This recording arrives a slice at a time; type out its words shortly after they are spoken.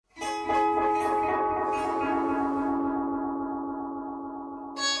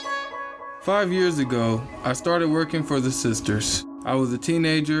5 years ago, I started working for the sisters. I was a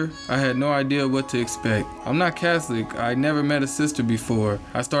teenager. I had no idea what to expect. I'm not Catholic. I never met a sister before.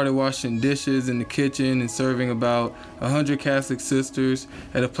 I started washing dishes in the kitchen and serving about 100 Catholic sisters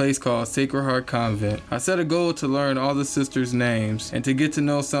at a place called Sacred Heart Convent. I set a goal to learn all the sisters' names and to get to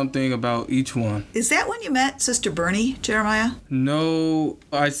know something about each one. Is that when you met Sister Bernie, Jeremiah? No,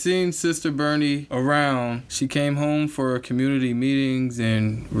 I seen Sister Bernie around. She came home for community meetings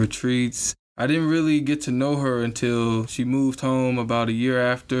and retreats. I didn't really get to know her until she moved home about a year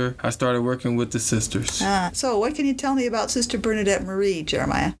after I started working with the sisters. So what can you tell me about Sister Bernadette Marie,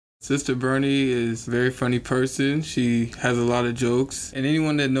 Jeremiah? Sister Bernie is a very funny person. She has a lot of jokes. And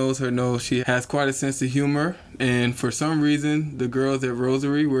anyone that knows her knows she has quite a sense of humor. And for some reason, the girls at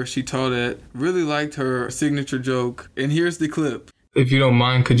Rosary, where she taught at, really liked her signature joke. And here's the clip. If you don't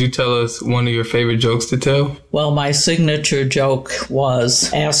mind, could you tell us one of your favorite jokes to tell? Well, my signature joke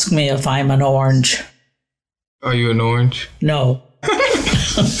was, ask me if I'm an orange. Are you an orange? No.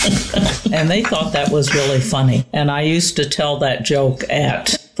 And they thought that was really funny. And I used to tell that joke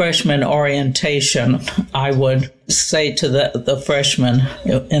at freshman orientation. I would say to the freshmen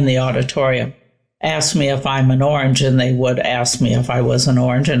in the auditorium, ask me if I'm an orange, and they would ask me if I was an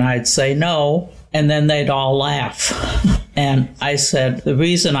orange, and I'd say no, and then they'd all laugh. And I said, the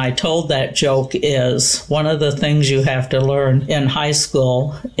reason I told that joke is one of the things you have to learn in high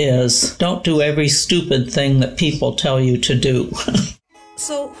school is don't do every stupid thing that people tell you to do.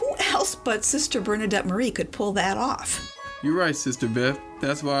 So who else but Sister Bernadette Marie could pull that off? You're right, Sister Beth.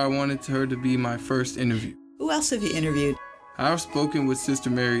 That's why I wanted her to be my first interview. Who else have you interviewed? I've spoken with Sister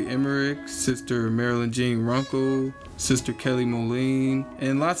Mary Emmerich, Sister Marilyn Jean Runkle, Sister Kelly Moline,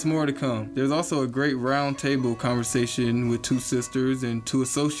 and lots more to come. There's also a great round table conversation with two sisters and two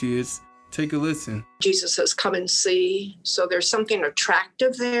associates. Take a listen. Jesus says, come and see. So there's something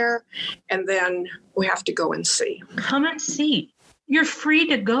attractive there, and then we have to go and see. Come and see. You're free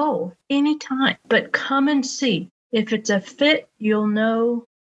to go anytime, but come and see. If it's a fit, you'll know,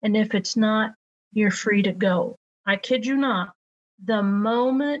 and if it's not, you're free to go. I kid you not. The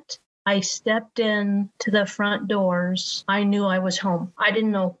moment I stepped in to the front doors, I knew I was home. I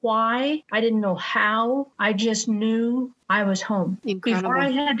didn't know why. I didn't know how. I just knew I was home. Incredible. Before I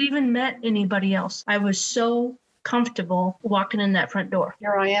had even met anybody else. I was so comfortable walking in that front door.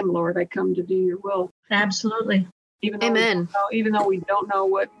 Here I am, Lord. I come to do your will. Absolutely. Amen. Even though we don't know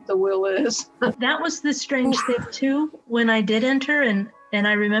what the will is. That was the strange thing, too, when I did enter. And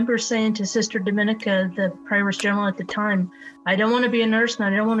I remember saying to Sister Dominica, the Prioress General at the time, I don't want to be a nurse and I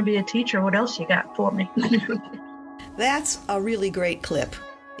don't want to be a teacher. What else you got for me? That's a really great clip.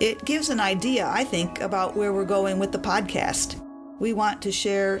 It gives an idea, I think, about where we're going with the podcast. We want to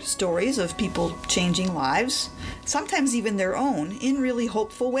share stories of people changing lives, sometimes even their own, in really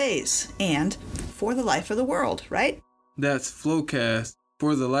hopeful ways, and for the life of the world, right? That's Flowcast,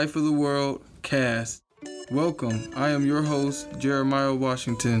 For the Life of the World Cast. Welcome, I am your host, Jeremiah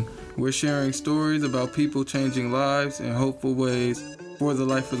Washington. We're sharing stories about people changing lives in hopeful ways for the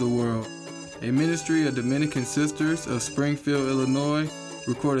life of the world. A ministry of Dominican Sisters of Springfield, Illinois,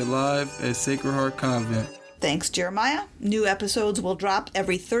 recorded live at Sacred Heart Convent. Thanks, Jeremiah. New episodes will drop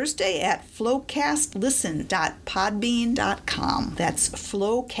every Thursday at flowcastlisten.podbean.com. That's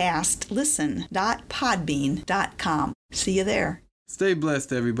flowcastlisten.podbean.com. See you there. Stay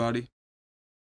blessed, everybody.